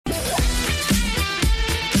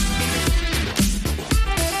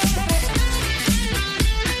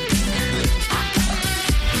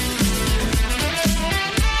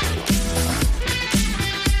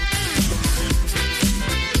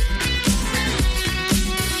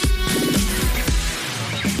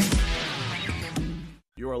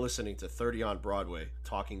listening to 30 on Broadway,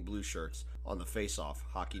 Talking Blue Shirts on the Face Off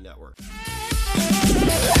Hockey Network.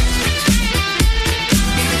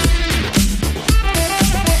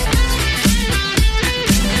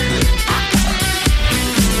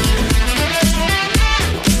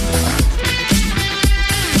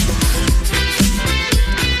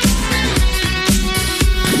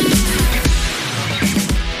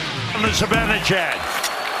 Zibanejad.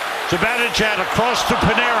 Zibanejad across to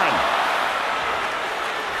Panarin.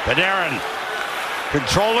 Panarin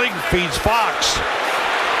controlling, feeds Fox.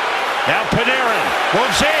 Now Panarin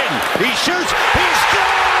moves in. He shoots. He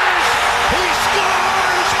scores! He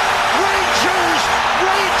scores!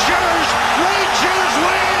 Rangers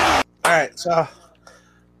win! All right, so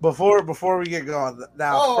before we get going,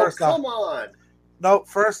 now first off,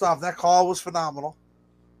 first off, that call was phenomenal.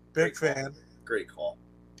 Big fan. Great call.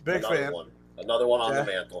 Big fan. Another one on the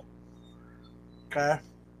mantle. Okay.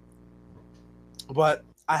 But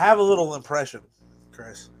I have a little impression,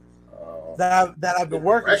 Chris, that I've been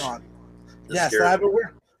working on. Yes, that I've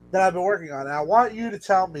been working on. And I want you to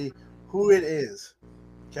tell me who it is.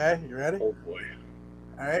 Okay, you ready? Oh boy.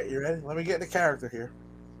 All right, you ready? Let me get in the character here.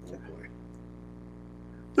 Oh boy.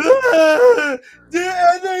 The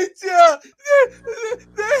NHL,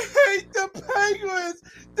 they hate the Penguins.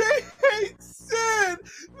 They hate Sid.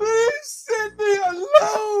 Leave Sidney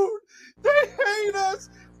alone. They hate us.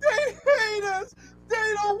 They hate us.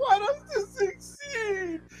 They don't want us to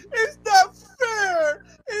succeed. It's not fair.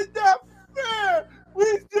 It's not fair. We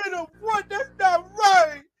should have won. That's not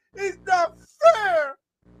right. It's not fair.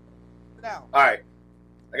 Now. All right.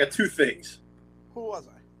 I got two things. Who was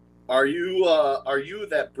I? Are you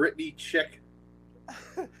that Britney chick?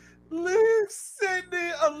 Leave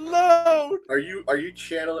Sidney alone. Are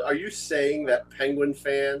you saying that Penguin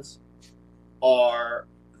fans are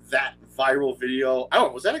that viral video? I don't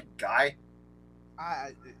know, was that a guy?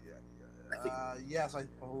 Yes, I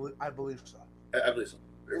believe so. I believe so.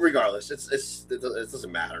 Regardless, it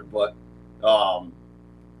doesn't matter. But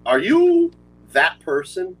are you that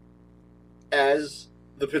person as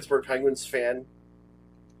the Pittsburgh Penguins fan?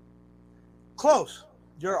 Close.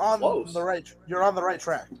 You're on the right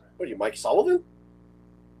track. What are you, Mike Sullivan?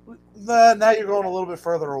 Now you're going a little bit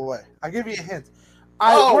further away. I'll give you a hint.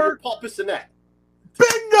 Paul Bissonnette.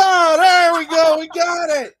 Bingo! There we go. We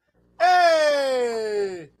got it.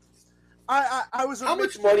 Hey! I was. How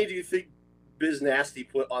much money do you think Biz Nasty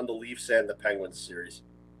put on the Leafs and the Penguins series?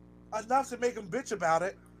 Enough to make him bitch about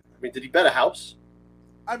it. I mean, did he bet a house?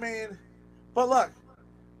 I mean, but look,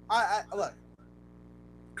 look.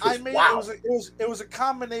 I mean, wow. it was a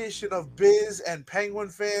combination of Biz and Penguin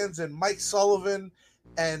fans and Mike Sullivan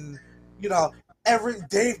and every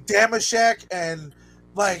Dave Damashek and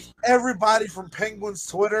like everybody from Penguins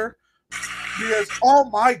Twitter, because oh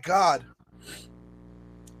my god,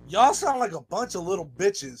 y'all sound like a bunch of little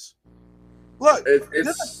bitches. Look,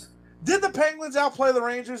 did the Penguins outplay the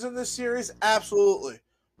Rangers in this series? Absolutely.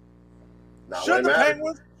 Should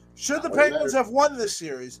the Penguins have won this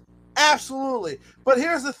series? Absolutely. But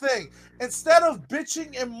here's the thing. Instead of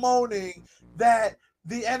bitching and moaning that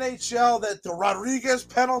the NHL, that the Rodriguez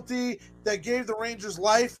penalty that gave the Rangers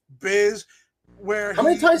life, Biz, where how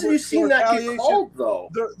many times have you seen that get called, though?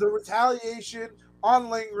 The retaliation on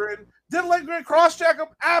Lindgren. Did Lindgren cross-check him?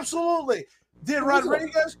 Absolutely. Did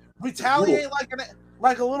Rodriguez retaliate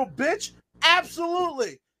like a little bitch?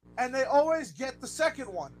 Absolutely. And they always get the second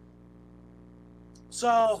one. So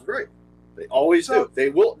that's great. They always do. They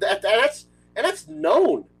will. That's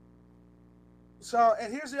known. So,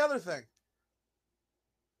 and here's the other thing.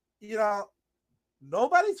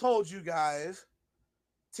 Nobody told you guys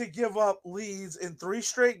to give up leads in 3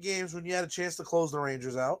 straight games when you had a chance to close the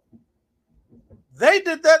Rangers out. They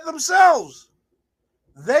did that themselves.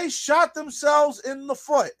 They shot themselves in the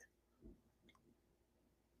foot.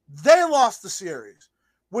 They lost the series.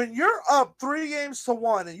 When you're up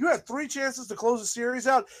 3-1 and you have 3 chances to close the series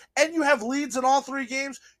out and you have leads in all 3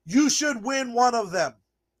 games, you should win one of them.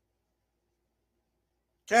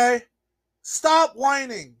 Okay? Stop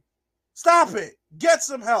whining. Stop it. Get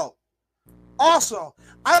some help. Also,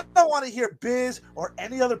 I don't want to hear Biz or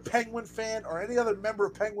any other Penguin fan or any other member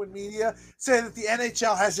of Penguin media say that the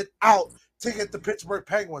NHL has it out to get the Pittsburgh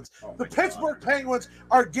Penguins. The Pittsburgh Penguins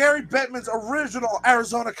are Gary Bettman's original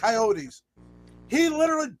Arizona Coyotes. He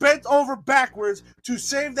literally bent over backwards to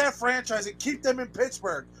save that franchise and keep them in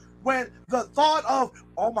Pittsburgh when the thought of,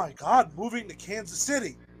 oh my God, moving to Kansas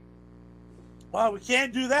City. Well, we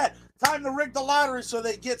can't do that. Time to rig the lottery so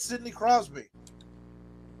they get Sidney Crosby.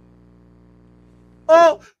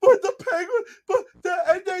 Oh, but the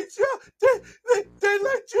NHL, they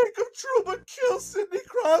let Jacob Trouba kill Sidney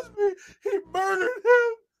Crosby. He murdered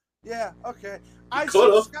him. Yeah, okay. I see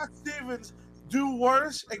could've. Scott Stevens do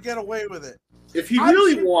worse and get away with it. If he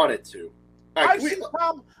really wanted to. I've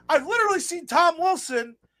literally seen Tom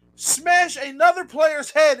Wilson smash another player's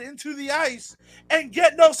head into the ice and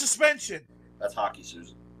get no suspension. That's hockey,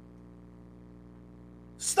 Susan.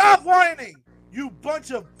 Stop whining, you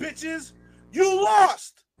bunch of bitches. You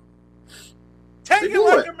lost. Take it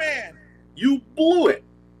like a man. You blew it.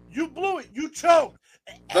 You blew it. You choked.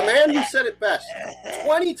 The man who said it best.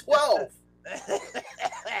 2012.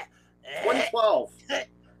 2012.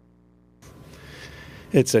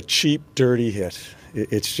 It's a cheap, dirty hit.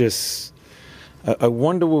 It's just, I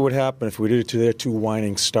wonder what would happen if we did it to their two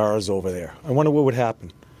whining stars over there. I wonder what would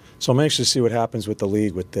happen. So I'm anxious to see what happens with the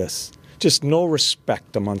league with this. Just no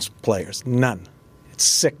respect amongst players. None. It's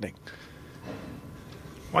sickening.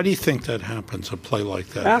 Why do you think that happens, a play like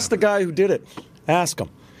that? Ask the guy who did it. Ask him.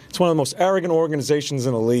 It's one of the most arrogant organizations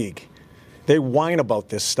in the league. They whine about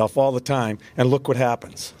this stuff all the time, and look what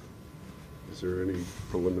happens. Is there any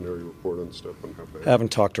preliminary report on Stepan? I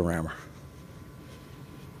haven't talked to Rammer.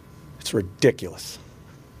 It's ridiculous.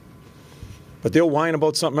 But they'll whine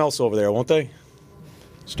about something else over there, won't they?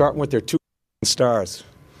 Starting with their two stars.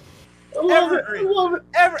 Evergreen. I love it.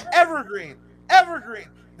 Evergreen. Evergreen.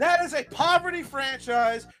 That is a poverty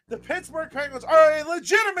franchise. The Pittsburgh Penguins are a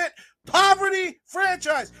legitimate poverty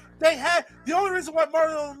franchise. They had the only reason why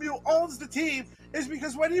Mario Lemieux owns the team is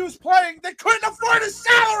because when he was playing, they couldn't afford his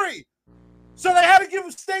salary. So they had to give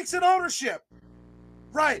him stakes in ownership.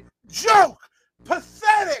 Right. Joke.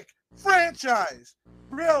 Pathetic franchise.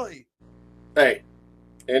 Really. Hey,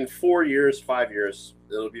 in 4 years, 5 years,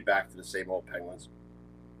 it'll be back to the same old Penguins.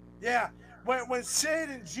 Yeah. When Sid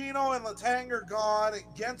and Gino and Letang are gone and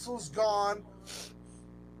Gensel's gone,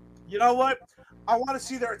 you know what? I want to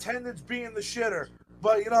see their attendance be in the shitter.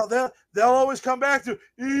 But, you know, they'll always come back to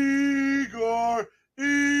Igor.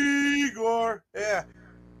 Yeah.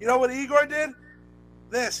 You know what Igor did?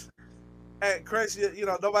 This. Hey, Chris, you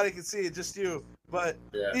know, nobody can see it, just you. But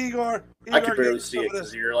yeah. Igor I can barely see it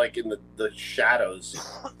because you're like in the shadows.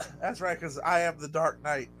 That's right, because I am the Dark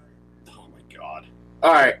Knight. Oh, my God.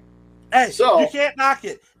 All right. Hey, so you can't knock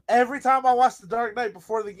it. Every time I watch The Dark Knight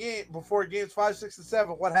before games 5, 6, and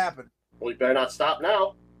 7, what happened? Well, you better not stop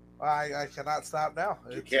now. I cannot stop now.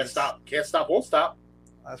 You can't stop. Can't stop, won't stop.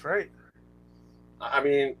 That's right. I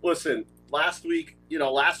mean, listen, last week's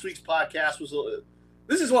podcast was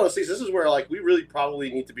this is one of those things. This is where, like, we really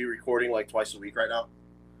probably need to be recording, like, twice a week right now.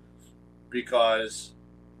 Because,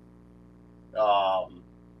 you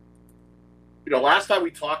know, last time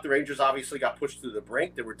we talked, the Rangers obviously got pushed to the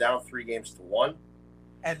brink. They were down 3-1.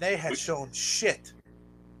 And they had shown shit.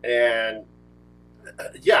 And,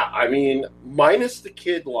 yeah, I mean, minus the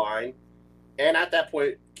kid line, and at that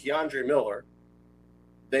point, Keandre Miller,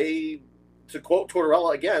 they, to quote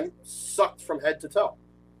Tortorella again, sucked from head to toe.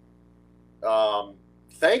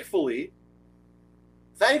 Thankfully,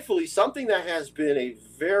 something that has been a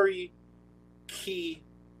very key,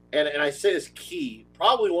 and I say this key,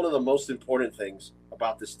 probably one of the most important things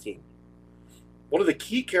about this team. One of the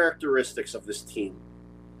key characteristics of this team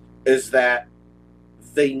is that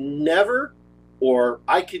they never, or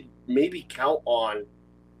I could maybe count on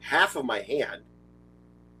half of my hand,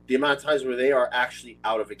 the amount of times where they are actually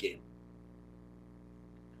out of a game.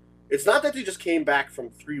 It's not that they just came back from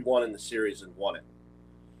 3-1 in the series and won it,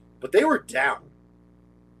 but they were down.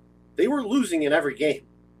 They were losing in every game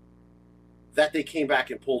that they came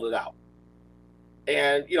back and pulled it out.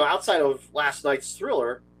 And, you know, outside of last night's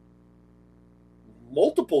thriller,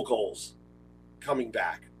 multiple goals coming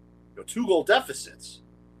back, you know, 2-goal deficits.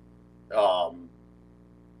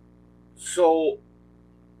 So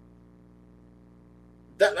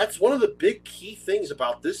that's one of the big key things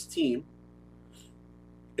about this team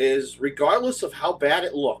is regardless of how bad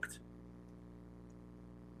it looked,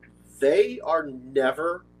 they are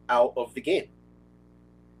never out of the game.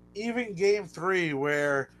 Even game 3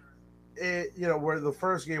 where where the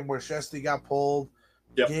first game where Shesty got pulled,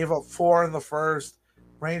 gave up 4 in the first,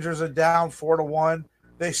 Rangers are down 4-1.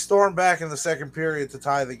 They stormed back in the second period to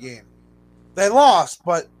tie the game. They lost,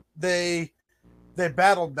 but they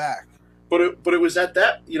battled back. But it was at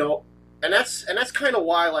that, you know, and that's kind of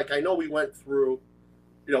why, like, I know we went through,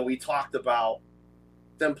 you know, we talked about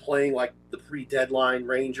them playing like the pre-deadline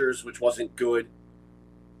Rangers, which wasn't good.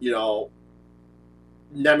 You know,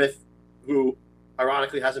 Nemeth, who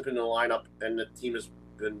ironically hasn't been in the lineup, and the team has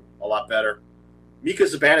been a lot better. Mika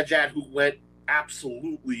Zibanejad, who went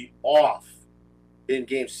absolutely off in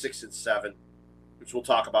games 6 and 7, which we'll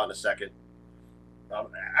talk about in a second.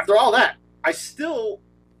 After all that, I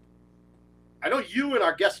know you and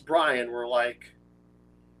our guest Brian were like,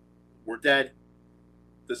 we're dead.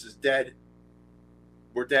 This is dead.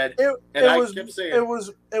 We're dead. I kept saying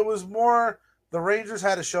it was more the Rangers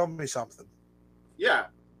had to show me something. Yeah,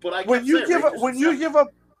 but I when you give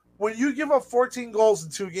up 14 goals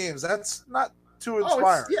in 2 games, that's not too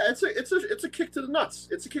inspiring. It's a kick to the nuts.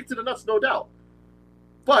 It's a kick to the nuts, no doubt.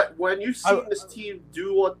 But when you've seen this team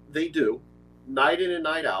do what they do, night in and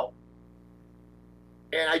night out,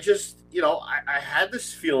 and I just, I had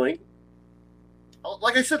this feeling,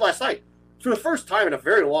 like I said last night, for the first time in a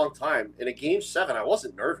very long time, in a Game 7, I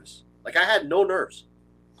wasn't nervous. Like, I had no nerves.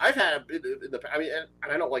 I've had, and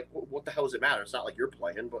I don't like, what the hell does it matter? It's not like you're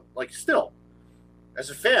playing, but, like, still,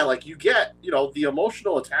 as a fan, like, you get, the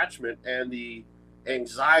emotional attachment and the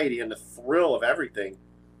anxiety and the thrill of everything.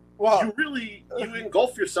 Well, you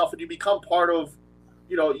engulf yourself and you become part of,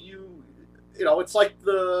 it's like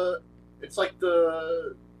the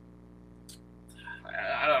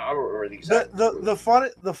I don't remember the exact.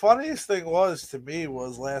 The funniest thing was to me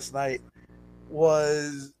was last night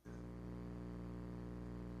was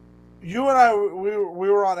you and I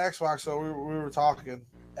we were on Xbox, so we were talking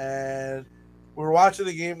and we were watching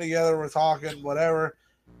the game together. We're talking whatever.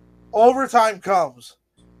 Overtime comes.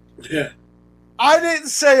 Yeah. I didn't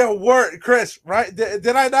say a word, Chris, right? Did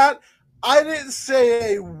I not? I didn't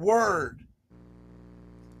say a word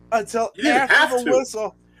until after the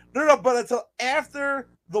whistle. No, but until after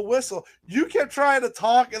the whistle. You kept trying to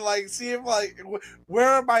talk and, like, see if, like, where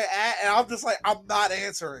am I at? And I'm just like, I'm not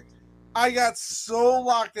answering. I got so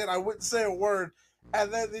locked in, I wouldn't say a word.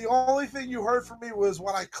 And then the only thing you heard from me was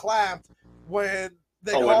when I clapped when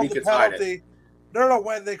they called the penalty. No,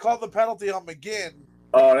 when they called the penalty on McGinn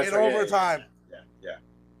in overtime.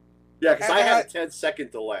 Yeah, because I had a 10-second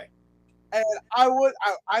delay. And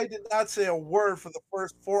I did not say a word for the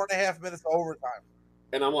first 4.5 minutes of overtime.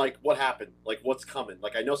 And I'm like, what happened? Like, what's coming?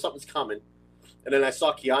 Like, I know something's coming. And then I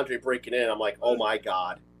saw Keandre breaking in. I'm like, oh, my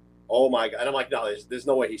God. And I'm like, no, there's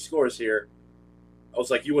no way he scores here. I was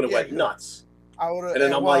like, you would have went nuts. And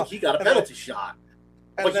then I'm like, he got a penalty shot.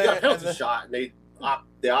 Like, he got a penalty shot. And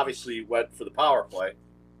they obviously went for the power play.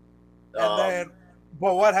 But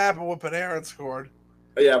what happened when Panarin scored?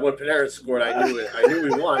 Yeah, when Panarin scored, I knew we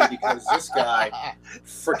won because this guy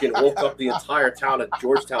freaking woke up the entire town of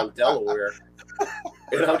Georgetown, Delaware.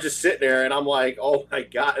 And I'm just sitting there, and I'm like, oh, my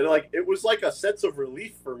God. And, like, it was like a sense of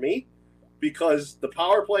relief for me because the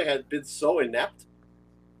power play had been so inept.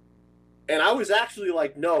 And I was actually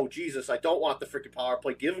like, no, Jesus, I don't want the freaking power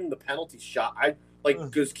play. Give him the penalty shot.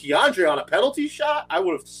 Because Keandre on a penalty shot, I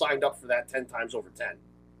would have signed up for that 10 times over 10.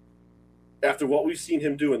 After what we've seen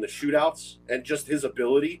him do in the shootouts and just his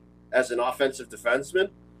ability as an offensive defenseman.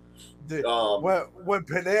 When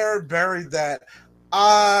Panarin buried that,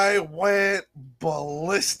 I went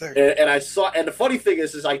ballistic. And I saw, and the funny thing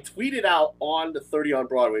is I tweeted out on the 30 on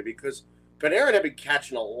Broadway because Panarin had been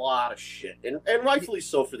catching a lot of shit, and rightfully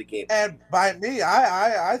so for the game. And by me,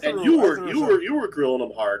 I threw, and you were grilling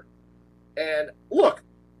him hard. And look,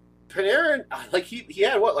 Panarin, like he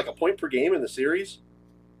had what, like a point per game in the series.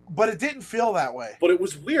 But it didn't feel that way. But it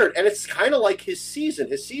was weird, and it's kind of like his season.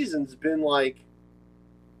 His season's been like,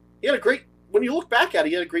 he had a great. When you look back at it,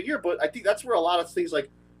 he had a great year. But I think that's where a lot of things like,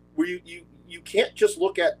 where you can't just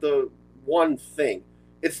look at the one thing.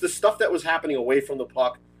 It's the stuff that was happening away from the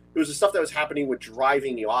puck. It was the stuff that was happening with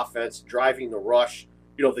driving the offense, driving the rush.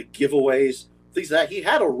 The giveaways, things like that. He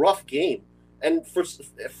had a rough game, and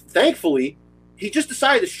thankfully, he just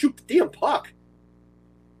decided to shoot the damn puck.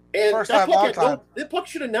 And that puck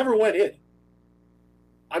should have never went in.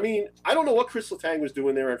 I mean, I don't know what Chris Letang was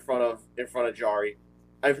doing there in front of Jarry.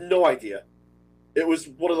 I have no idea. It was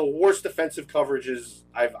one of the worst defensive coverages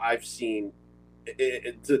I've seen.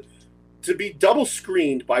 To be double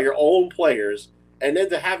screened by your own players, and then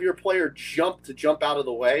to have your player jump out of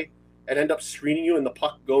the way and end up screening you, and the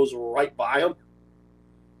puck goes right by him.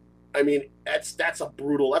 I mean, that's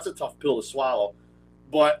a tough pill to swallow.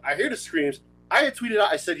 But I hear the screams. I had tweeted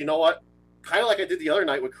out, I said, you know what? Kind of like I did the other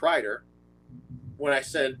night with Kreider, when I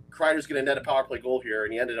said Kreider's going to net a power play goal here,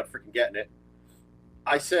 and he ended up freaking getting it.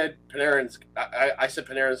 I said Panarin's going to, I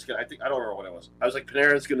don't remember what it was. I was like,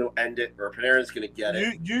 Panarin's going to end it, or Panarin's going to get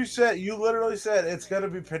it. You literally said it's going to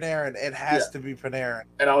be Panarin. It has to be Panarin.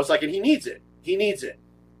 And I was like, and he needs it.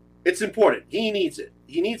 It's important. He needs it.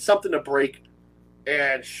 He needs something to break.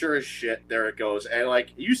 And sure as shit, there it goes. And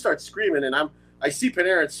like, you start screaming, and I see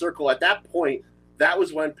Panarin circle. At that point, that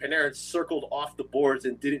was when Panarin circled off the boards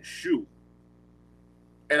and didn't shoot.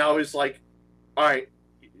 And I was like, all right,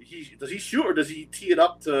 does he shoot or does he tee it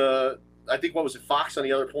up to, I think, what was it, Fox on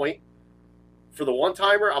the other point for the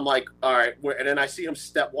one-timer? I'm like, all right. And then I see him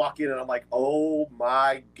walk in, and I'm like, oh,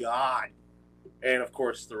 my God. And, of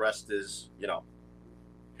course, the rest is,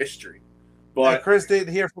 history. And But Chris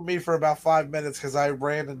didn't hear from me for about 5 minutes because I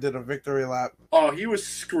ran and did a victory lap. oh, he was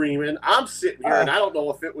screaming. I'm sitting here, and I don't know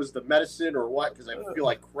if it was the medicine or what, because I feel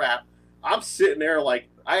like crap. I'm sitting there like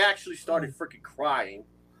I actually started freaking crying.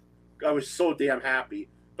 I was so damn happy.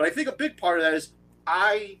 But I think a big part of that is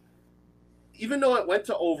even though it went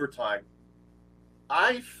to overtime,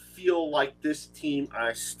 I feel like this team,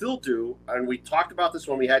 I still do, and we talked about this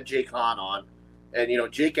when we had Jake Hahn on,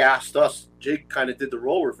 and, Jake asked us, Jake kind of did the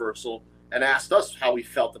role reversal and asked us how we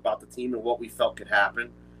felt about the team and what we felt could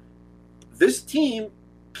happen. This team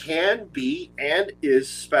can be and is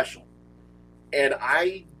special. And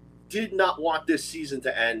I did not want this season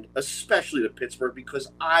to end, especially to Pittsburgh,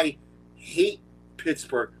 because I hate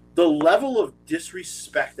Pittsburgh. The level of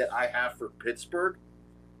disrespect that I have for Pittsburgh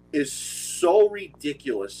is so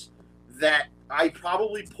ridiculous that I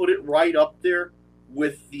probably put it right up there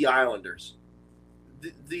with the Islanders.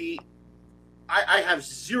 I have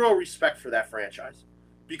zero respect for that franchise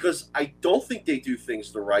because I don't think they do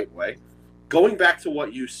things the right way. Going back to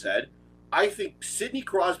what you said, I think Sidney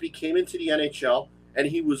Crosby came into the NHL and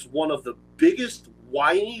he was one of the biggest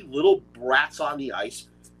whiny little brats on the ice.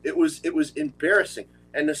 It was embarrassing.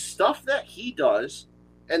 And the stuff that he does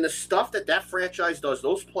and the stuff that franchise does,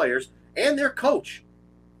 those players and their coach,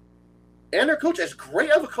 as great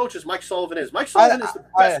of a coach as Mike Sullivan is. Mike Sullivan is the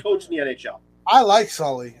best coach in the NHL. I like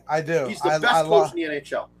Sully. I do. He's the best coach in the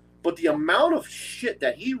NHL. But the amount of shit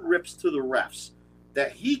that he rips to the refs,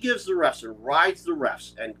 that he gives the refs and rides the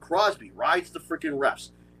refs, and Crosby rides the freaking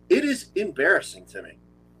refs, it is embarrassing to me.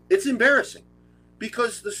 It's embarrassing.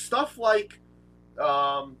 Because the stuff like,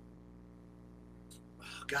 God,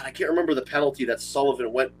 I can't remember the penalty that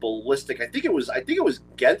Sullivan went ballistic. I think it was either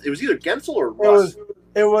Gensel or Russ.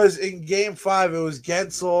 It was in Game 5. It was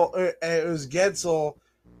Gensel.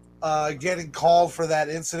 Getting called for that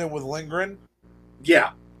incident with Lindgren.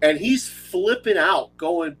 Yeah, and he's flipping out,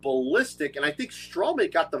 going ballistic, and I think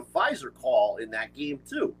Stroman got the visor call in that game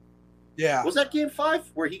too. Yeah, was that Game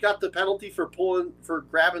 5 where he got the penalty for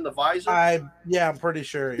grabbing the visor? I'm pretty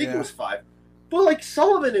sure. I think it was 5. But like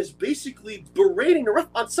Sullivan is basically berating the ref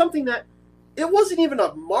on something that it wasn't even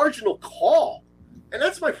a marginal call, and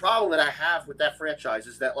that's my problem that I have with that franchise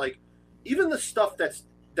is that like even the stuff that's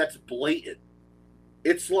blatant.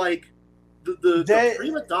 It's like the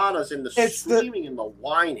prima donnas and the screaming and the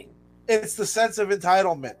whining. It's the sense of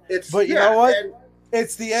entitlement. You know what?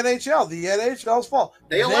 It's the NHL. The NHL's fault.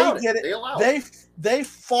 They allowed it. They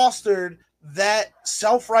fostered that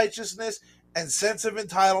self-righteousness and sense of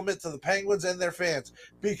entitlement to the Penguins and their fans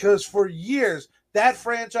because for years that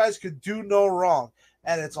franchise could do no wrong.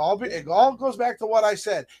 And it all goes back to what I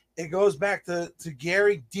said. It goes back to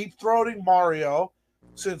Gary deep-throating Mario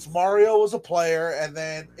since Mario was a player and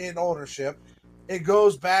then in ownership. It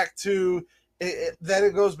goes back to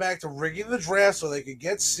rigging the draft so they could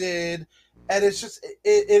get Sid. And it's just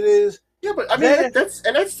it is. Yeah, but I mean that's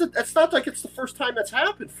not like it's the first time that's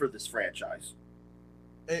happened for this franchise.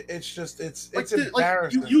 It's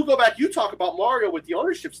embarrassing. You go back, you talk about Mario with the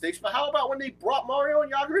ownership stakes, but how about when they brought Mario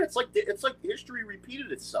and Yager in? It's like history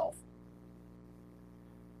repeated itself.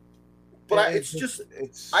 But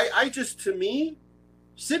to me,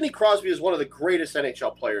 Sidney Crosby is one of the greatest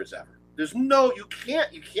NHL players ever. There's no you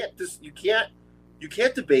can't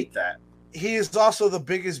debate that. He is also the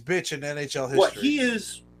biggest bitch in NHL history. What he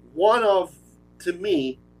is one of, to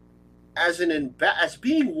me, as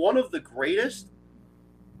being one of the greatest.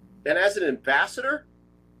 And as an ambassador,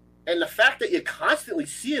 and the fact that you constantly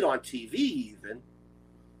see it on TV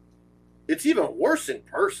it's even worse in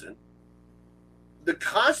person. The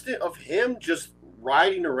constant of him just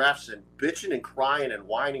riding the refs and bitching and crying and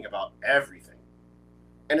whining about everything.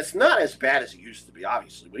 And it's not as bad as it used to be,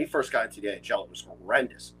 obviously. When he first got into the NHL, it was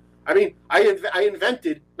horrendous. I mean, I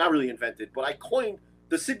coined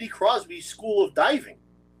the Sidney Crosby School of Diving.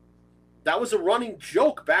 That was a running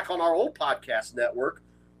joke back on our old podcast network.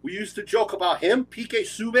 We used to joke about him, PK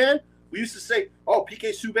Subban. We used to say, "Oh, PK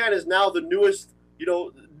Subban is now the newest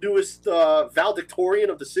valedictorian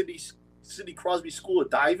of the Sidney Crosby School of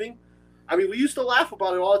Diving." I mean, we used to laugh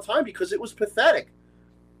about it all the time because it was pathetic.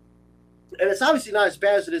 And it's obviously not as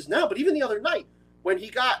bad as it is now. But even the other night, when he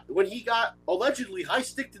got allegedly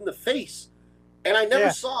high-sticked in the face, and I never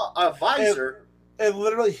saw a visor. It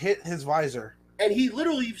literally hit his visor, and he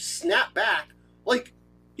literally snapped back like.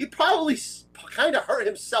 He probably kind of hurt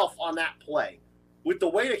himself on that play with the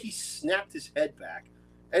way that he snapped his head back.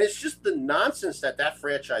 And it's just the nonsense that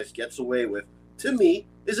franchise gets away with, to me,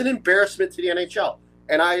 is an embarrassment to the NHL.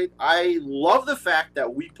 And I love the fact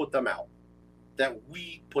that we put them out.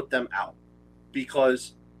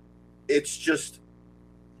 Because it's just...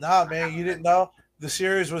 Nah, man, you didn't know? the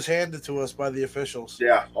series was handed to us by the officials.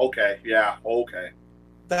 Yeah. Okay. Yeah. Okay.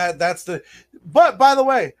 That's the. But by the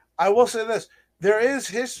way, I will say this: there is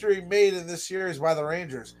history made in this series by the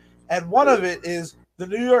Rangers, and one of it is the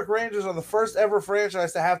New York Rangers are the first ever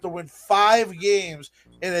franchise to have to win 5 games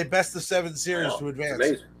in a best-of-7 series to advance.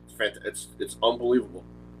 It's amazing. It's unbelievable,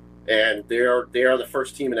 and they are the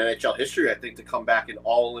first team in NHL history, I think, to come back in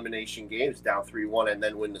all elimination games down 3-1 and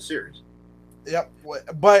then win the series. Yep,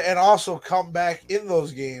 but and also come back in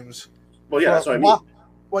those games. Well, yeah, that's what I mean.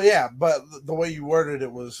 Well, yeah, but the way you worded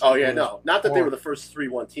it was. Oh yeah, no, not that they were the first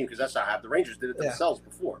 3-1 team, because that's not how the Rangers did it themselves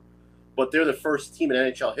before, but they're the first team in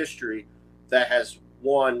NHL history that has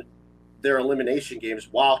won their elimination games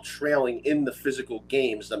while trailing in the physical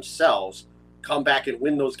games themselves, come back and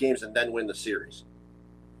win those games and then win the series.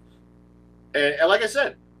 And like I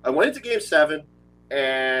said, I went into Game 7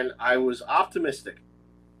 and I was optimistic.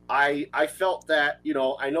 I felt that,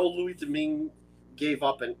 I know Louis Domingue gave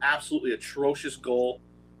up an absolutely atrocious goal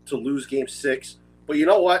to lose Game 6, but you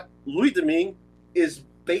know what? Louis Domingue is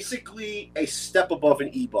basically a step above an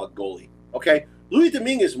E-Bug goalie, okay? Louis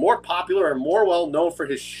Domingue is more popular and more well-known for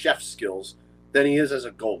his chef skills than he is as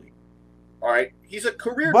a goalie, all right? He's a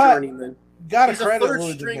career journeyman. He's a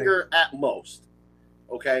third-stringer at most,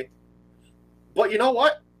 okay? But you know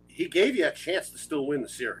what? He gave you a chance to still win the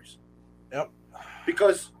series. Yep.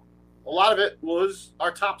 Because a lot of it was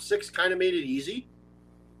our top 6 kind of made it easy.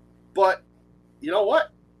 But you know what?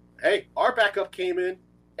 Hey, our backup came in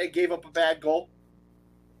and gave up a bad goal.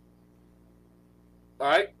 All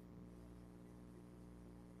right?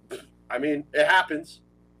 I mean, it happens.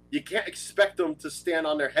 You can't expect them to stand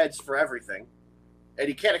on their heads for everything. And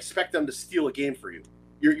you can't expect them to steal a game for you.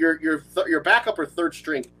 Your backup or third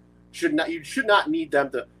string should not need them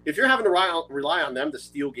to. If you're having to rely on them to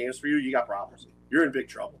steal games for you, you got problems. You're in big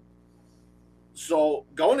trouble. So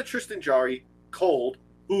going to Tristan Jarry, cold,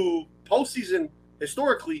 who postseason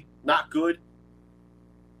historically not good.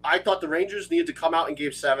 I thought the Rangers needed to come out in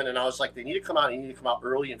Game 7, and I was like, they need to come out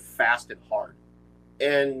early and fast and hard.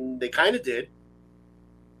 And they kind of did.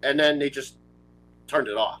 And then they just turned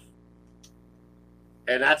it off.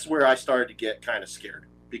 And that's where I started to get kind of scared.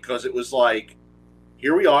 Because it was like,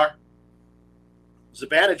 here we are.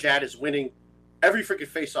 Zibanejad is winning every freaking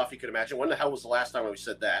face-off you could imagine. When the hell was the last time we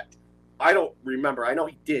said that? I don't remember. I know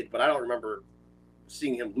he did, but I don't remember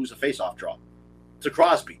seeing him lose a face-off draw to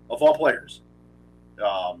Crosby, of all players.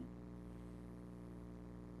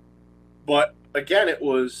 But, again, it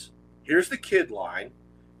was, here's the kid line,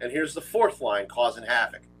 and here's the fourth line causing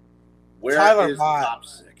havoc. Where is the top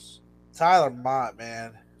 6? Tyler Mott,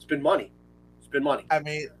 man. It's been money. I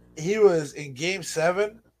mean, he was in Game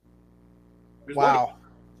 7. Wow. Money.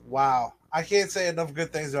 Wow. I can't say enough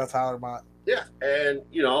good things about Tyler Mott. Yeah, and,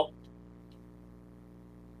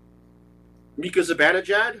 Mika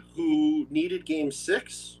Zibanejad, who needed Game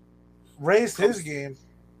 6. Raised his game,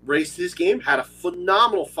 had a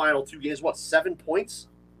phenomenal final 2 games. 7 points?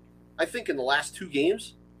 I think in the last 2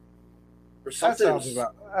 games? Or something.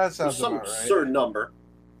 That sounds some about right. absurd number.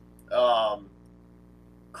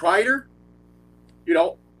 Kreider,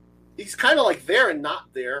 he's kind of like there and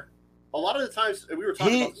not there. A lot of the times, we were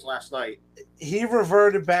talking about this last night. He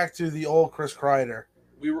reverted back to the old Chris Kreider.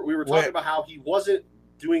 We were talking about how he wasn't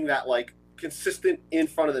doing that like consistent in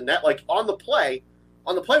front of the net, like on the play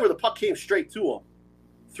where the puck came straight to him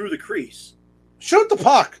through the crease. Shoot the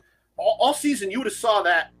puck. All season, you would have saw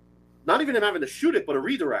that. Not even him having to shoot it, but a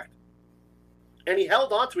redirect. And he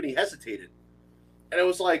held on to it and he hesitated. And it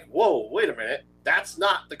was like, whoa, wait a minute. That's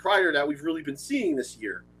not the Kreider that we've really been seeing this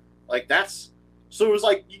year. Like, so it was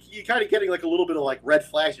like, you kind of getting like a little bit of like red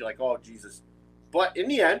flags. You're like, oh, Jesus. But in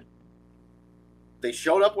the end, they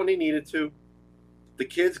showed up when they needed to. The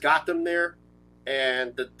kids got them there.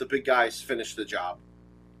 And the big guys finished the job.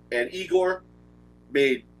 And Igor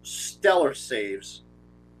made stellar saves.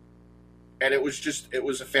 And it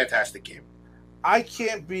was a fantastic game. I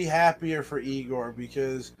can't be happier for Igor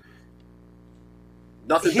because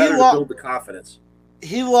nothing better to build the confidence.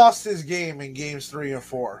 He lost his game in Games 3 and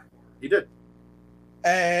 4. He did.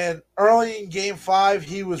 And early in Game 5,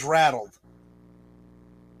 he was rattled.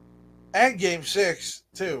 And Game 6,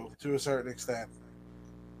 too, to a certain extent.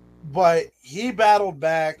 But he battled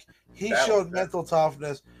back. He showed mental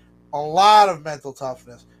toughness, a lot of mental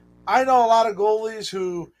toughness. I know a lot of goalies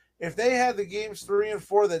who, if they had the Games 3 and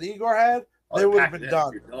 4 that Igor had, they would have been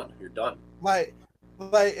done. You're done.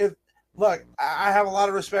 Look, I have a lot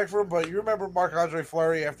of respect for him, but you remember Marc-Andre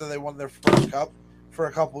Fleury after they won their first cup for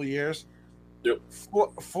a couple of years? Yep.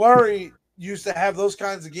 Fleury used to have those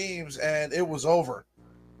kinds of games, and it was over.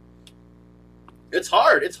 It's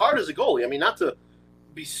hard. It's hard as a goalie. I mean, not to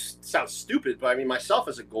sounds stupid, but I mean, myself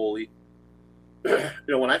as a goalie,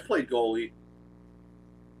 when I played goalie,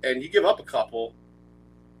 and you give up a couple,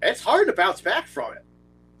 it's hard to bounce back from it,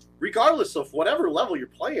 regardless of whatever level you're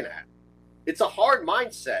playing at. It's a hard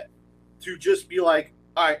mindset to just be like,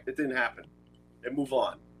 all right, it didn't happen, and move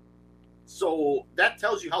on. So that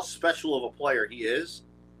tells you how special of a player he is,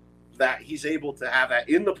 that he's able to have that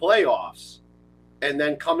in the playoffs and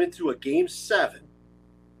then come into a Game 7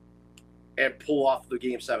 and pull off the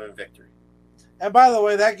Game 7 victory. And by the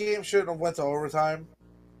way, that game shouldn't have went to overtime.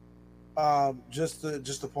 Just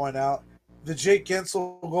to point out, the Jake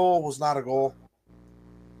Gensel goal was not a goal.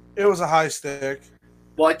 It was a high stick.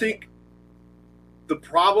 Well, I think the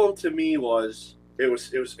problem to me was it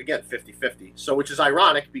was again 50-50. So, which is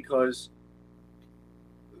ironic because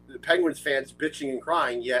the Penguins fans bitching and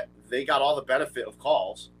crying, yet they got all the benefit of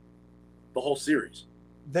calls the whole series.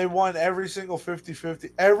 They won every single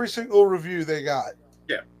 50-50, every single review they got.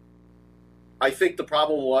 Yeah. I think the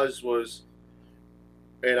problem was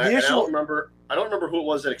and I don't remember who it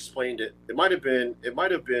was that explained it. It might have been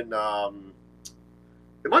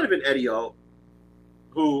Eddie O,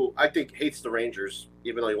 who I think hates the Rangers,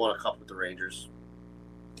 even though he won a cup with the Rangers.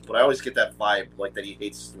 But I always get that vibe like that he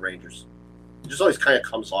hates the Rangers. It just always kind of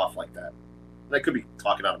comes off like that. And I could be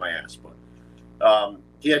talking out of my ass, but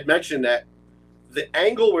he had mentioned that the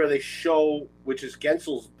angle where they show, which is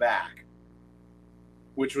Gensel's back,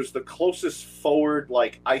 which was the closest forward,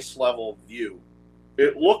 like, ice level view,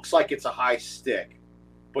 it looks like it's a high stick,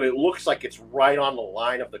 but it looks like it's right on the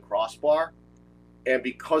line of the crossbar. And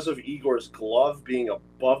because of Igor's glove being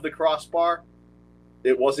above the crossbar,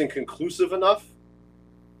 it wasn't conclusive enough.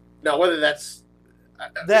 Now, whether that's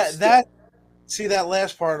that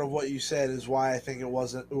last part of what you said is why I think it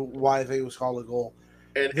was called a goal.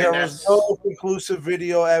 And there was no conclusive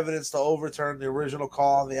video evidence to overturn the original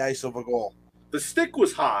call on the ice of a goal. The stick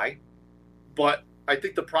was high, but I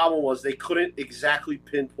think the problem was they couldn't exactly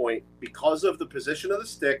pinpoint because of the position of the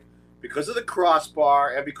stick, because of the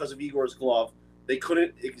crossbar, and because of Igor's glove. They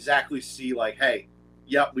couldn't exactly see, like, hey,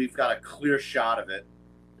 yep, we've got a clear shot of it.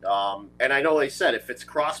 And I know they said if it's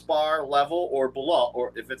crossbar level or below,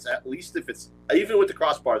 or if it's even with the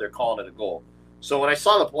crossbar, they're calling it a goal. So when I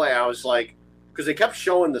saw the play, I was like, because they kept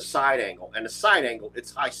showing the side angle, and the side angle,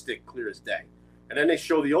 it's high stick, clear as day. And then they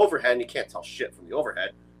show the overhead, and you can't tell shit from the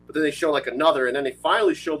overhead. But then they show like another, and then they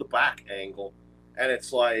finally show the back angle, and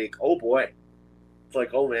it's like, oh boy. It's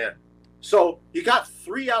like, oh man. So you got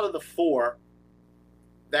 3 out of the 4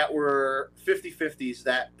 that were 50-50s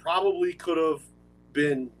that probably could have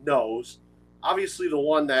been no's. Obviously, the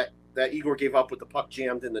one that Igor gave up with the puck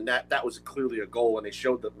jammed in the net, that was clearly a goal. And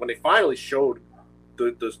when they finally showed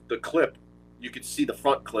the clip, you could see the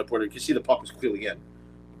front clip where you could see the puck was clearly in.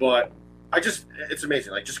 But it's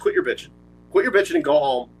amazing. Like, just quit your bitching. Quit your bitching and go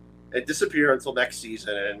home and disappear until next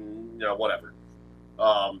season and, whatever.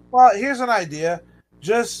 Well, here's an idea.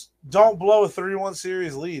 Just don't blow a 3-1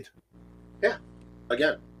 series lead. Yeah.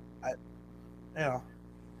 Again.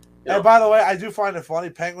 And by the way, I do find it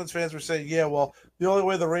funny. Penguins fans were saying, yeah, well, the only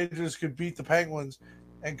way the Rangers could beat the Penguins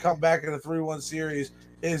and come back in a 3-1 series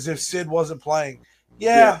is if Sid wasn't playing.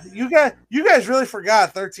 Yeah. You guys really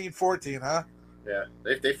forgot 13-14, huh? Yeah,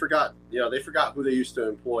 they forgot. They forgot who they used to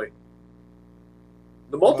employ.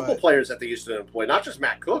 The multiple players that they used to employ, not just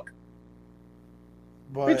Matt Cook.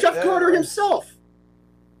 But Jeff Carter himself.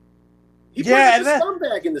 He put a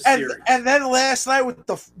scumbag in the series. And then last night with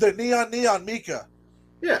the neon Mika.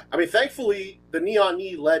 Yeah, I mean, thankfully the neon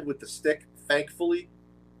knee led with the stick. Thankfully,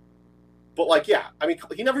 but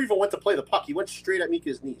he never even went to play the puck. He went straight at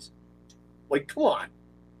Mika's knees. Like, come on.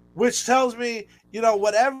 Which tells me,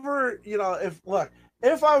 whatever,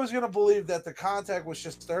 if I was going to believe that the contact with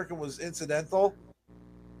Shesterkin was incidental,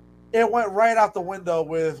 it went right out the window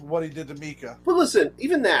with what he did to Mika. But listen,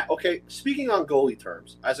 even that, okay, speaking on goalie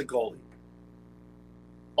terms, as a goalie,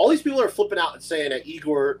 all these people are flipping out and saying that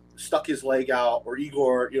Igor stuck his leg out or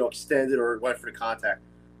Igor, extended or went for the contact.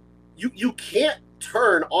 You can't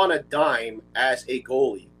turn on a dime as a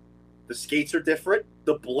goalie. The skates are different.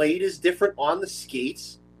 The blade is different on the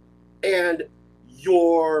skates. And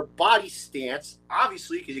your body stance,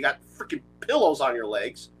 obviously, because you got freaking pillows on your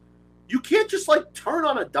legs, you can't just, turn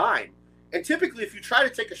on a dime. And typically, if you try to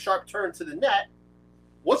take a sharp turn to the net,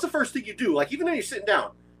 what's the first thing you do? Even though you're sitting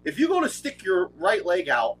down, if you go to stick your right leg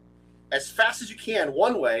out as fast as you can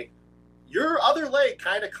one way, your other leg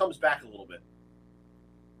kind of comes back a little bit.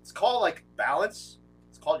 It's called, balance.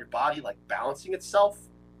 It's called your body, balancing itself.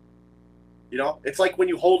 It's like when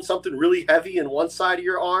you hold something really heavy in one side of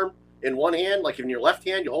your arm, in one hand, like in your left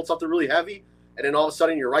hand, you hold something really heavy, and then all of a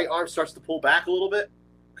sudden your right arm starts to pull back a little bit.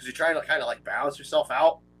 because you're trying to kind of like balance yourself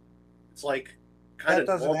out. It's like kind That of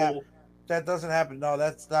doesn't normal, happen. That doesn't happen. No,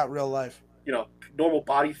 that's not real life. normal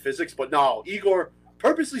body physics. But no, Igor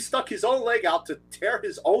purposely stuck his own leg out to tear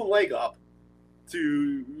his own leg up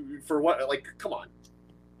for what? Like, come on.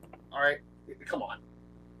 All right, come on.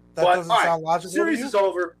 That But, doesn't all right, sound logical. Series to you? is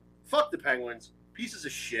over. Fuck the Penguins. Pieces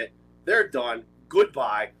of shit. They're done.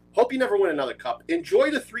 Goodbye. Hope you never win another cup.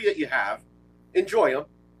 Enjoy the 3 that you have. Enjoy them.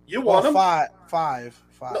 You won them. Five.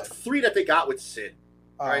 No, 3 that they got with Sid.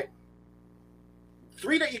 Oh. All right.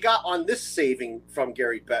 3 that you got on this saving from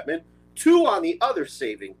Gary Bettman. 2 on the other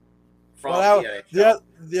saving from Well, the NHL.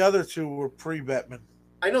 the other 2 were pre-Bettman.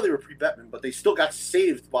 I know they were pre-Bettman, but they still got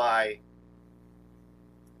saved by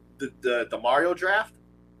the Mario draft.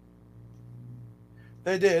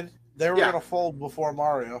 They did. They were Yeah. going to fold before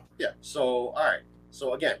Mario. Yeah. So, all right.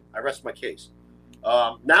 So, again, I rest my case.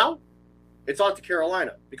 Now, it's on to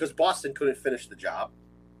Carolina because Boston couldn't finish the job.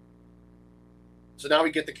 So now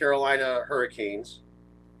we get the Carolina Hurricanes,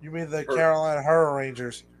 You mean the Carolina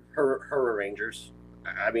Rangers? Her Rangers.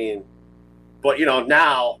 I mean, but,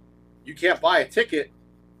 now you can't buy a ticket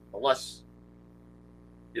unless,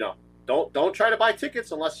 don't try to buy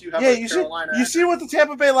tickets unless you have a Carolina. You see what the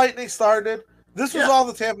Tampa Bay Lightning started? This was all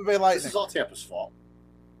the Tampa Bay Lightning. This is all Tampa's fault.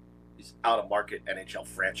 These out-of-market NHL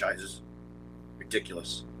franchises.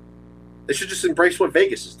 Ridiculous. They should just embrace what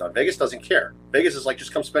Vegas has done. Vegas doesn't care. Vegas is like,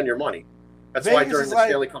 just come spend your money. That's why Vegas during is the like-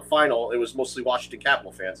 Stanley Cup final, it was mostly Washington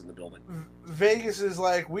Capitol fans in the building. Vegas is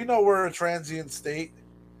like, we know we're a transient state.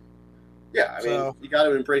 Yeah, I mean, you got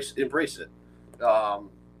to embrace it.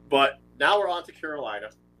 But now we're on to Carolina.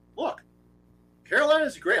 Look, Carolina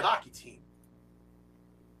is a great hockey team.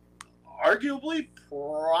 Arguably,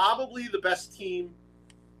 probably the best team.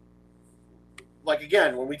 Like,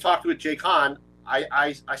 again, when we talked with Jay Kahn,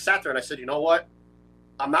 I sat there and I said, you know what?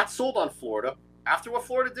 I'm not sold on Florida. After what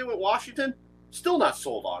Florida did with Washington, still not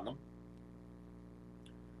sold on them.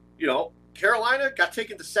 Carolina got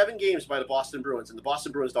taken to 7 games by the Boston Bruins, and the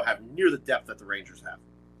Boston Bruins don't have near the depth that the Rangers have.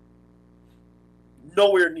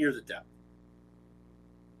 Nowhere near the depth.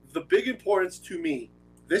 The big importance to me,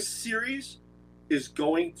 this series is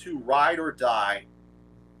going to ride or die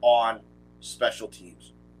on special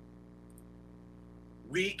teams.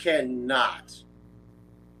 We cannot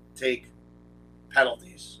take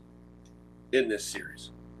penalties in this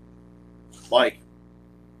series. Like,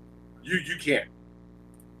 you can't.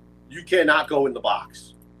 You cannot go in the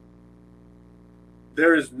box.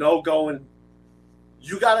 There is no going.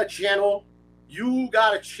 You gotta channel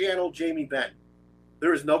Jamie Benn.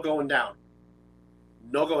 There is no going down.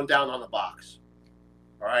 No going down on the box.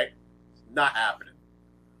 All right? Not happening.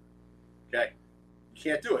 Okay? You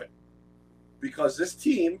can't do it. Because this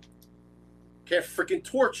team can't freaking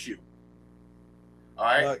torch you. All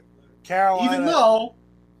right? Look, Carolina. Even though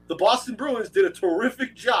the Boston Bruins did a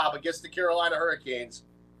terrific job against the Carolina Hurricanes,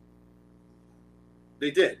 they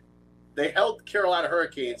did. They held the Carolina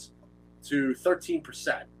Hurricanes to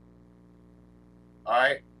 13%. All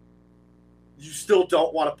right? You still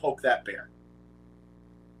don't want to poke that bear.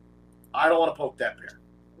 I don't want to poke that bear.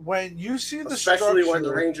 When you see the Especially structure, when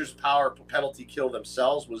the Rangers' power penalty kill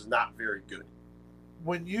themselves was not very good.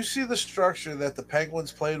 when you see the structure that the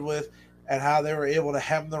Penguins played with and how they were able to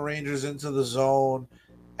hem the Rangers into the zone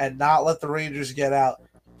and not let the Rangers get out,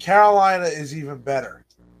 Carolina is even better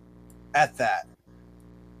at that.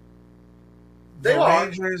 They are,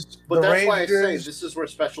 Rangers, but the that's why I say Rangers- this is where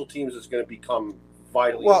special teams is going to become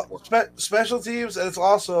vitally Well, important. special teams, and it's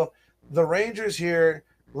also the Rangers here.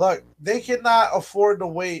 Look, they cannot afford to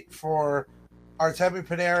wait for Artemi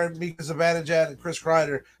Panarin, Mika Zibanejad, and Chris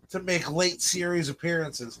Kreider to make late series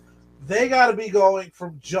appearances. They got to be going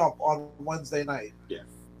from jump on Wednesday night. Yeah.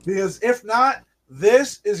 Because if not,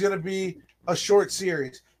 this is going to be a short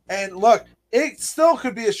series. And look, it still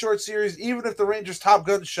could be a short series even if the Rangers' top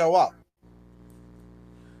guns show up.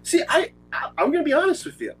 See, I'm going to be honest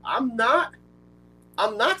with you. I'm not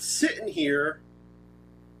sitting here.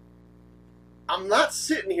 I'm not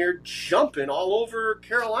sitting here jumping all over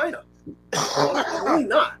Carolina. I'm really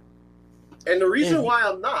not. And the reason why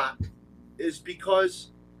I'm not is because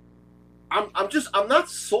I'm not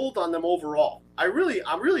sold on them overall. I really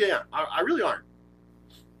am. I really aren't.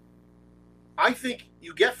 I think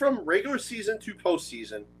you get from regular season to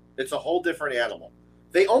postseason, it's a whole different animal.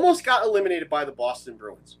 They almost got eliminated by the Boston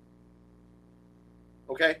Bruins.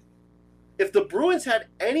 Okay? If the Bruins had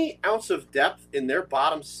any ounce of depth in their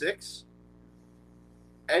bottom 6,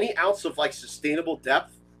 any ounce of like sustainable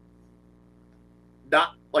depth,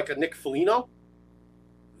 not like a Nick Foligno,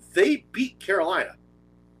 they beat Carolina.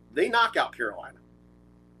 They knock out Carolina.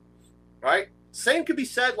 Right? Same could be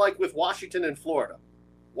said like with Washington and Florida.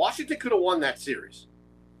 Washington could have won that series.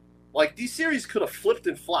 Like, these series could have flipped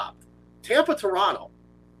and flopped. Tampa, Toronto,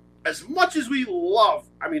 as much as we love,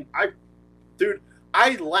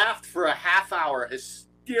 I laughed for a half hour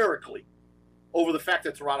hysterically over the fact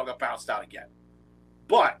that Toronto got bounced out again.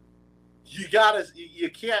 But you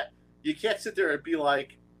can't sit there and be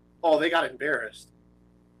like, oh, they got embarrassed.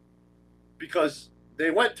 Because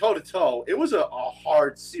they went toe-to-toe. It was a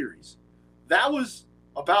hard series. That was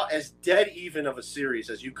about as dead even of a series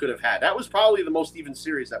as you could have had. That was probably the most even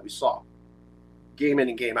series that we saw, game in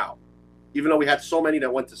and game out. Even though we had so many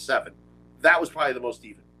that went to 7, that was probably the most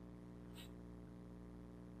even.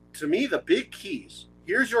 To me, the big keys,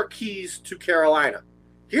 here's your keys to Carolina.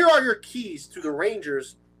 Here are your keys to the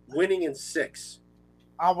Rangers winning in 6.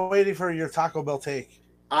 I'm waiting for your Taco Bell take.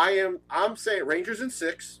 I'm saying Rangers in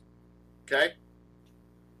 6. Okay?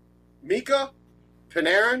 Mika,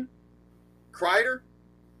 Panarin, Kreider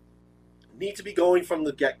need to be going from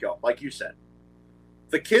the get-go, like you said.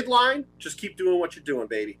 The kid line, just keep doing what you're doing,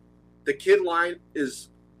 baby. The kid line is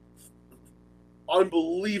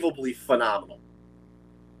unbelievably phenomenal.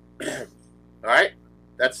 All right?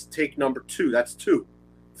 That's take number 2. That's 2.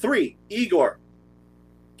 3, Igor.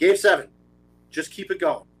 Game 7. Just keep it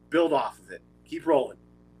going. Build off of it. Keep rolling.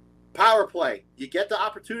 Power play. You get the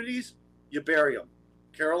opportunities, you bury them.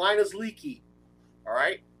 Carolina's leaky. All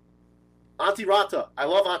right? Antti Raanta. I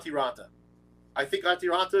love Antti Raanta. I think Antti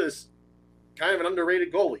Raanta is kind of an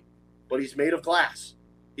underrated goalie, but he's made of glass.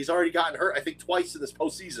 He's already gotten hurt, I think, twice in this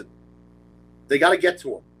postseason. They got to get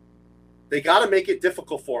to him. They got to make it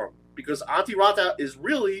difficult for him because Antti Raanta is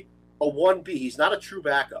really a 1B. He's not a true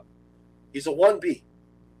backup. He's a 1B.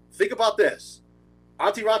 Think about this.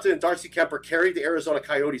 Antti Raanta and Darcy Kemper carried the Arizona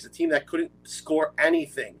Coyotes, a team that couldn't score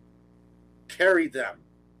anything, carried them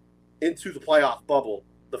into the playoff bubble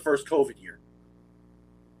the first COVID year.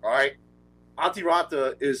 All right? Antti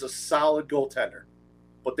Raanta is a solid goaltender,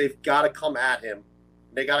 but they've got to come at him.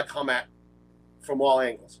 They got to come at from all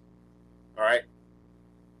angles. All right?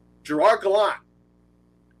 Gerard Gallant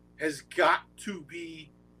has got to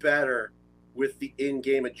be better with the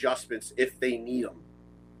in-game adjustments if they need them.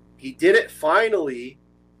 He did it finally.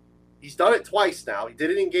 He's done it twice now. He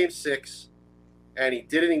did it in Game 6, and he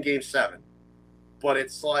did it in Game 7. But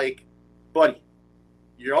it's like, buddy,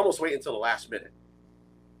 you're almost waiting until the last minute.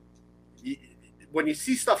 When you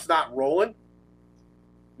see stuff's not rolling,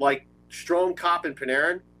 like Strome, Kopp, and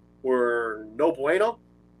Panarin were no bueno,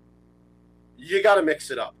 you got to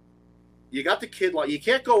mix it up. You got the kid line. You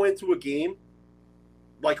can't go into a game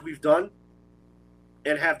like we've done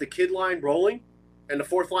and have the kid line rolling and the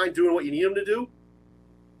fourth line doing what you need them to do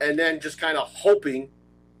and then just kind of hoping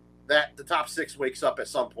that the top 6 wakes up at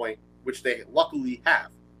some point, which they luckily have.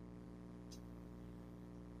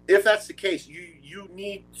 If that's the case, you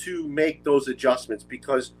need to make those adjustments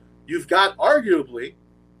because you've got arguably,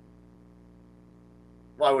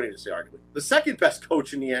 well, I wouldn't even say arguably, the second best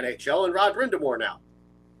coach in the NHL and Rod Brindamore now.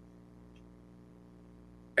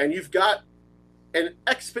 And you've got an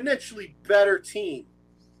exponentially better team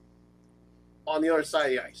on the other side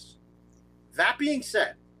of the ice. That being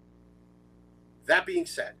said,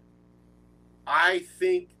 I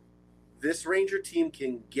think this Ranger team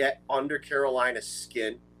can get under Carolina's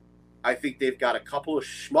skin. I think they've got a couple of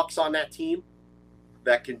schmucks on that team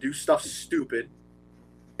that can do stuff stupid.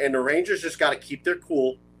 And the Rangers just got to keep their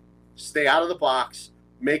cool, stay out of the box,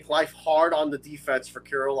 make life hard on the defense for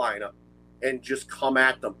Carolina, and just come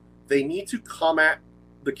at them. They need to come at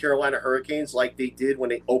the Carolina Hurricanes like they did when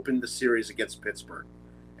they opened the series against Pittsburgh.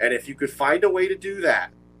 And if you could find a way to do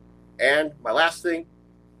that, and my last thing,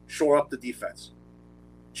 shore up the defense.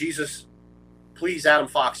 Jesus, please, Adam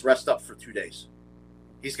Fox, rest up for 2 days.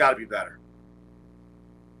 He's got to be better.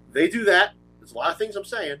 They do that. There's a lot of things I'm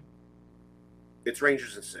saying. It's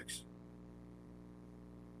Rangers in 6.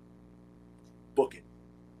 Book it.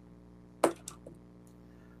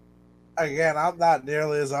 Again, I'm not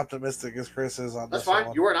nearly as optimistic as Chris is on That's this fine.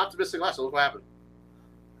 one. You were an optimistic last, so look what happened.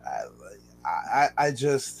 I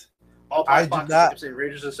just All I five do boxes, not- keep saying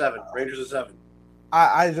Rangers in 7. Rangers in 7.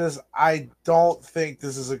 I don't think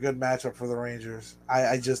this is a good matchup for the Rangers.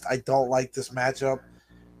 I don't like this matchup.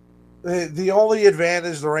 The only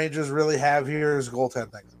advantage the Rangers really have here is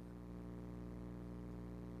goaltending.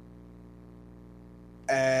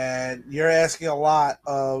 And you're asking a lot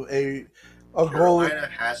of a goalie. Carolina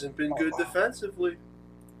hasn't been good defensively.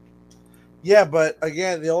 Yeah, but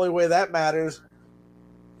again, the only way that matters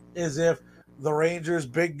is if the Rangers'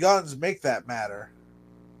 big guns make that matter.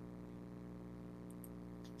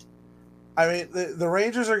 I mean, the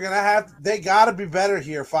Rangers are going to they got to be better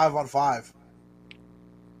here 5-on-5.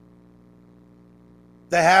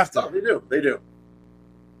 They have to. Oh, they do.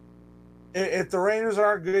 If the Rangers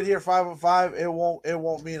aren't good here 5-5, it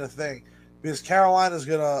won't mean a thing because Carolina's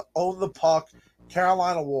gonna own the puck.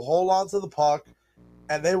 Carolina will hold on to the puck,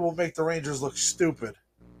 and they will make the Rangers look stupid.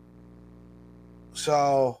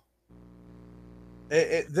 So,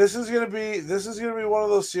 this is gonna be one of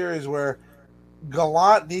those series where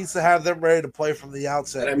Gallant needs to have them ready to play from the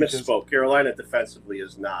outset. And I misspoke. Carolina defensively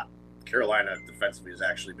is not. Carolina defensively has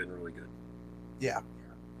actually been really good. Yeah.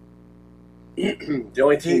 The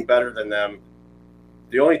only team better than them,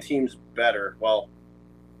 the only team's better, well,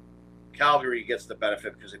 Calgary gets the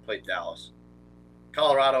benefit because they played Dallas.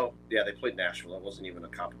 Colorado, yeah, they played Nashville. That wasn't even a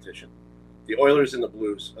competition. The Oilers and the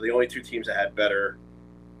Blues are the only two teams that had better.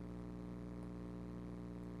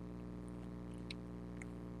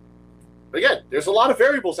 But again, there's a lot of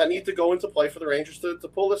variables that need to go into play for the Rangers to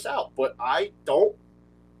pull this out. But I don't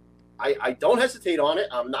hesitate on it.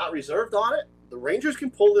 I'm not reserved on it. The Rangers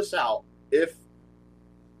can pull this out if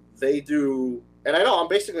they do. And I know I'm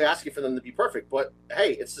basically asking for them to be perfect, but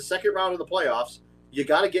hey, it's the second round of the playoffs. You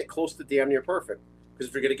got to get close to damn near perfect. Because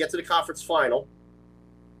if you're going to get to the conference final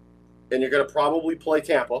and you're going to probably play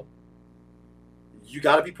Tampa, you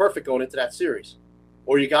got to be perfect going into that series.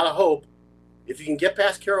 Or you got to hope, if you can get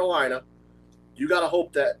past Carolina, you got to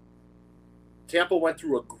hope that Tampa went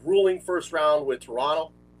through a grueling first round with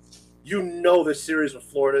Toronto. You know this series with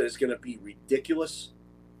Florida is going to be ridiculous.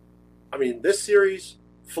 I mean, this series,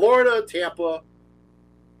 Florida, Tampa,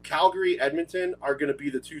 Calgary, Edmonton are going to be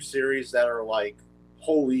the two series that are like,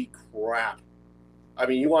 holy crap. I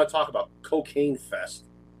mean, you want to talk about cocaine fest.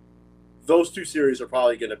 Those two series are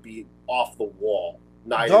probably going to be off the wall.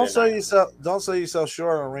 Don't sell yourself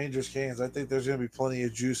short on Rangers Canes. I think there's going to be plenty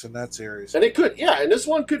of juice in that series. And it could, yeah. And this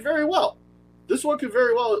one could very well. This one could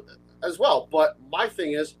very well as well. But my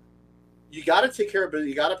thing is, you got to take care of it.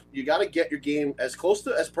 You got to get your game as close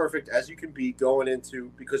to as perfect as you can be going into,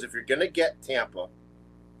 because if you're going to get Tampa,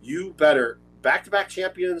 you better back-to-back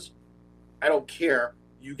champions. I don't care.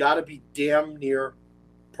 You got to be damn near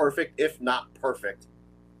perfect, if not perfect,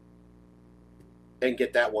 and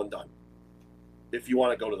get that one done if you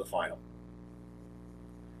want to go to the final.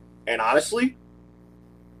 And honestly,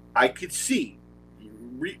 I could see.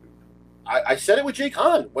 I said it with Jake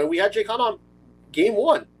Hahn when we had Jake Hahn on game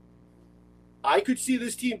one. I could see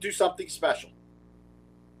this team do something special.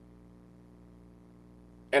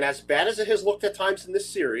 And as bad as it has looked at times in this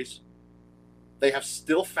series, they have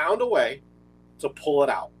still found a way to pull it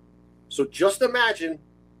out. So just imagine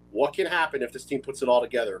what can happen if this team puts it all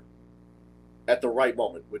together at the right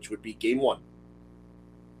moment, which would be game one.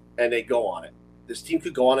 And they go on it. This team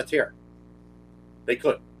could go on a tear. They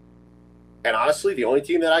could. And honestly, the only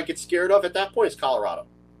team that I get scared of at that point is Colorado.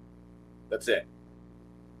 That's it.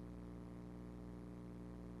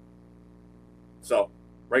 So,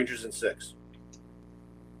 Rangers in 6.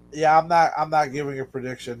 Yeah, I'm not giving a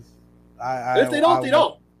prediction. If they don't, they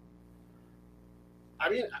don't. I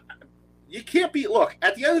mean, you can't be. Look,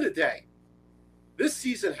 at the end of the day, this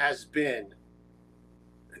season has been.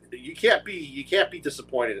 You can't be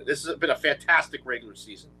disappointed. This has been a fantastic regular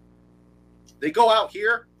season. They go out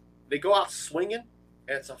here, they go out swinging,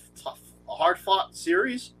 and it's a hard-fought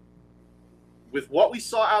series. With what we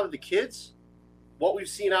saw out of the kids, what we've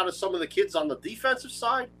seen out of some of the kids on the defensive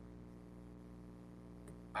side,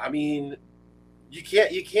 I mean, you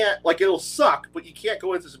can't like, it'll suck, but you can't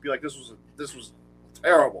go into this and be like, this was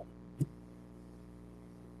terrible.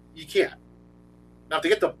 You can't. Now, if they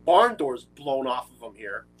get the barn doors blown off of them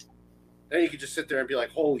here, then you could just sit there and be like,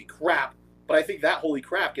 holy crap. But I think that holy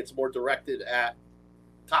crap gets more directed at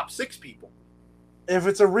top 6 people. If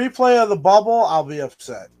it's a replay of the bubble, I'll be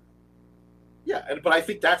upset. Yeah, but I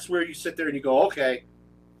think that's where you sit there and you go, okay,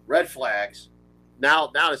 red flags. Now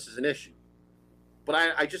this is an issue. But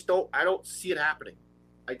I just don't see it happening.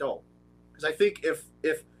 I don't. Because I think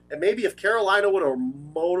if Carolina would have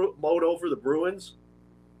mowed over the Bruins,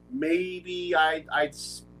 maybe I'd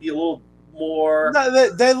be a little more. No,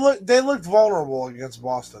 they looked vulnerable against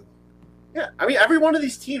Boston. Yeah, I mean, every one of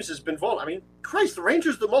these teams has been vulnerable. I mean, Christ, the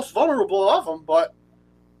Rangers are the most vulnerable of them, but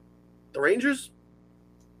the Rangers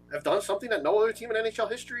have done something that no other team in NHL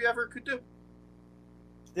history ever could do.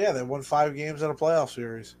 Yeah, they won 5 games in a playoff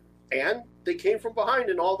series. And they came from behind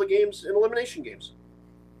in all the games, in elimination games.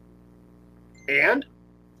 And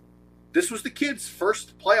this was the kids'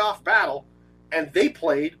 first playoff battle, and they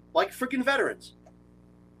played like freaking veterans.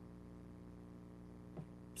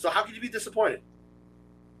 So how could you be disappointed?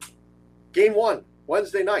 Game 1,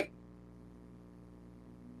 Wednesday night.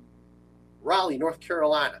 Raleigh, North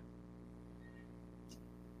Carolina.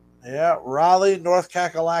 Yeah, Raleigh, North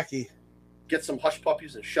Kakalaki. Get some hush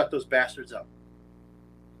puppies and shut those bastards up.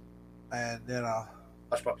 And,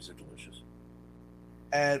 Hush puppies are delicious.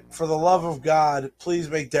 And for the love of God, please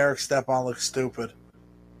make Derek Stepan look stupid.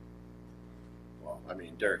 Well, I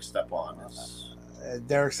mean, Derek Stepan is...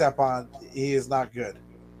 Derek Stepan, he is not good.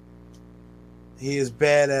 He is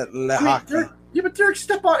bad at hockey. But Derek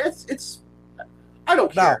Stepan, it's. I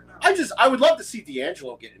don't care. No. I would love to see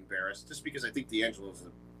D'Angelo get embarrassed, just because I think D'Angelo's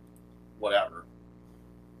whatever.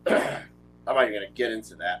 I'm not even going to get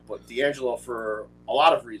into that, but D'Angelo, for a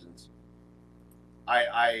lot of reasons,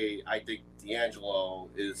 I think D'Angelo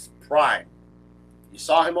is prime. You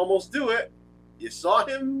saw him almost do it. You saw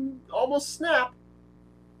him almost snap.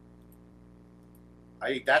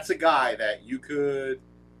 That's a guy that you could.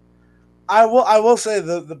 I will say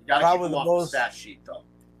the probably the most stat sheet though.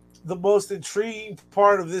 The most intriguing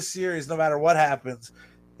part of this series, no matter what happens,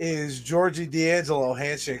 is Georgie D'Angelo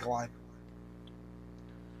handshake line.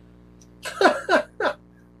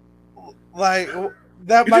 Like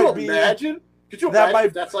that Could might you be. Imagine? Could you imagine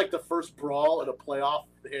if that's like the first brawl in a playoff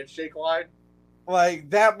handshake line? Like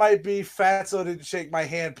that might be Fatso didn't shake my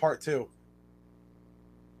hand part 2.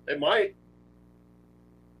 It might.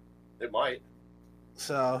 It might.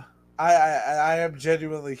 So I am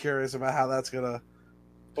genuinely curious about how that's gonna.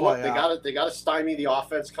 But look, they got to stymie the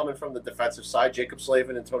offense coming from the defensive side. Jacob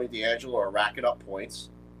Slavin and Tony DeAngelo are racking up points.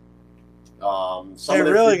 They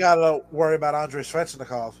really got to worry about Andrei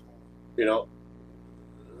Svechnikov. You know,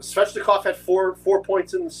 Svechnikov had four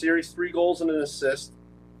points in the series, 3 goals and an assist.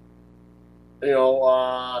 You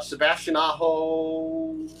know, Sebastian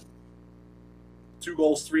Aho, 2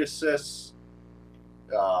 goals, 3 assists.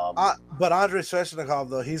 But Andrei Svechnikov,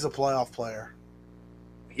 though, he's a playoff player.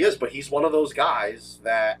 He is, but he's one of those guys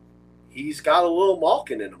that he's got a little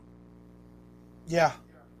Malkin in him. Yeah.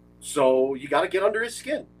 So you got to get under his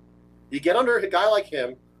skin. You get under a guy like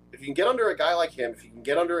him. If you can get under a guy like him, if you can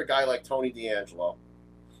get under a guy like Tony DeAngelo,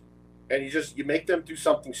 and you make them do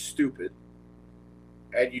something stupid,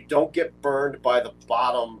 and you don't get burned by the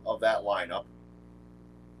bottom of that lineup.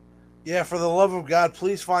 Yeah, for the love of God,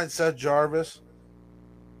 please find Seth Jarvis.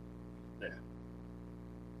 Yeah.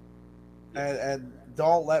 And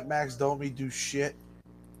don't let Max Domi do shit.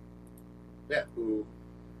 Yeah,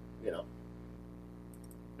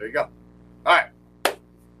 there you go. All right.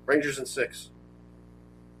 Rangers in 6.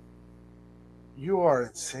 You are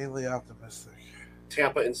insanely optimistic.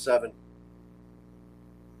 Tampa in 7.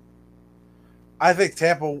 I think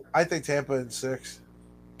Tampa in 6.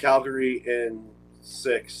 Calgary in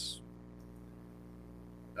 6.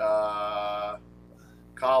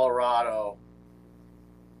 Colorado.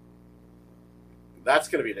 That's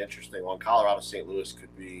going to be an interesting one. Colorado St. Louis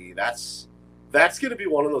could be. That's going to be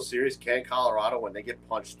one of those series. Can Colorado, when they get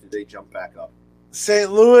punched, do they jump back up?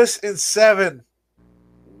 St. Louis in 7.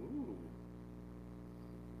 Ooh.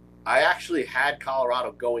 I actually had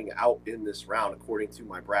Colorado going out in this round according to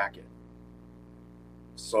my bracket.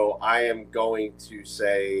 So I am going to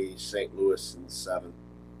say St. Louis in 7.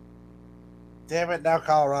 Damn it! Now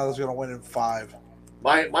Colorado's going to win in 5.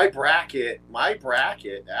 My bracket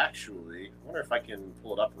actually. I wonder if I can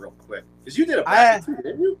pull it up real quick. Because you did a bracket too,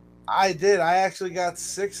 didn't you? I did. I actually got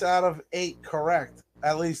 6 out of 8 correct.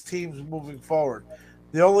 At least teams moving forward.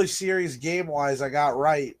 The only series game-wise I got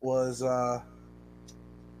right was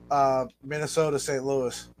Minnesota St.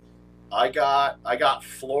 Louis. I got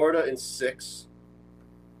Florida in 6.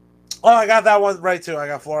 Oh, I got that one right too. I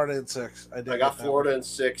got Florida in 6. I got Florida in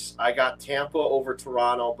 6. I got Tampa over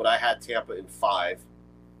Toronto, but I had Tampa in 5.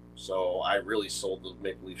 So I really sold the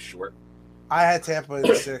Maple Leafs short. I had Tampa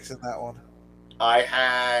in 6 in that one. I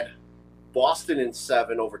had Boston in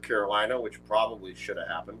 7 over Carolina, which probably should have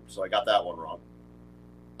happened. So I got that one wrong.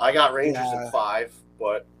 I got Rangers in 5,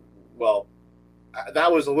 but, well,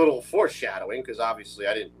 that was a little foreshadowing because obviously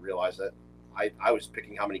I didn't realize that I was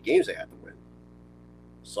picking how many games they had to win.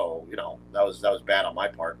 So, that was bad on my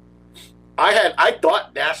part. I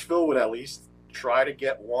thought Nashville would at least try to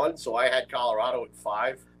get 1, so I had Colorado at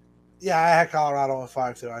 5. Yeah, I had Colorado at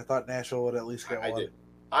 5 too. I thought Nashville would at least get 1. I did.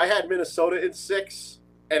 I had Minnesota in 6,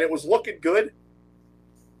 and it was looking good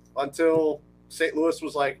until St. Louis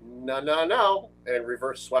was like, no, and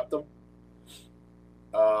reverse swept them.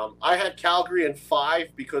 I had Calgary in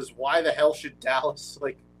 5 because why the hell should Dallas,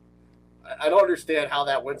 I don't understand how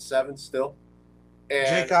that went 7 still. And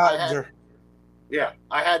Jake Ottinger.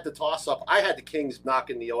 I had the toss-up. I had the Kings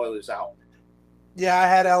knocking the Oilers out. Yeah, I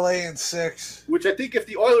had LA in 6. Which I think if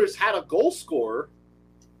the Oilers had a goal scorer,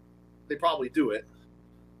 they probably do it.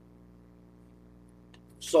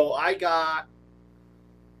 So I got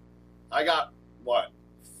what?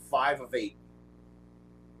 5 of 8.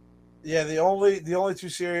 Yeah, the only 2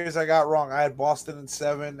 series I got wrong. I had Boston in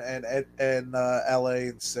 7 and LA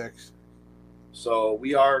in 6. So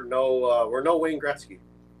we're no Wayne Gretzky.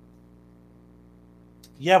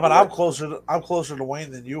 Yeah, but I'm closer to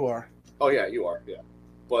Wayne than you are. Oh yeah, you are. Yeah,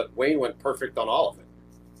 but Wayne went perfect on all of it.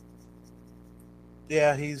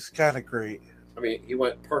 Yeah, he's kind of great. I mean, he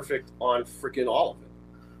went perfect on freaking all of it.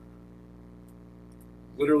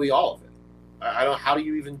 Literally all of it. I don't. How do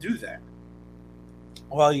you even do that?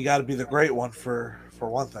 Well, you got to be the great one for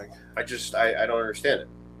one thing. I don't understand it.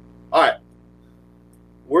 All right,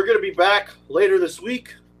 we're gonna be back later this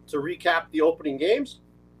week to recap the opening games,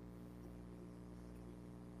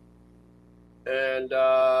 and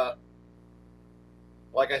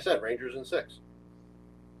like I said, Rangers in 6.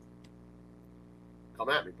 Come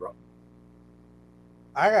at me, bro.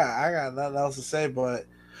 I got nothing else to say, but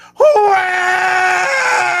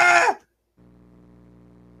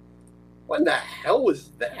When the hell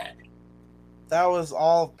was that? that was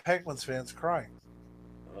all Penguins fans crying.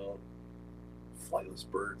 Oh, flightless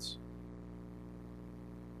birds.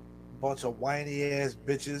 Bunch of whiny ass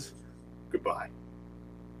bitches. Goodbye.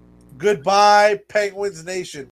 Goodbye, Penguins Nation.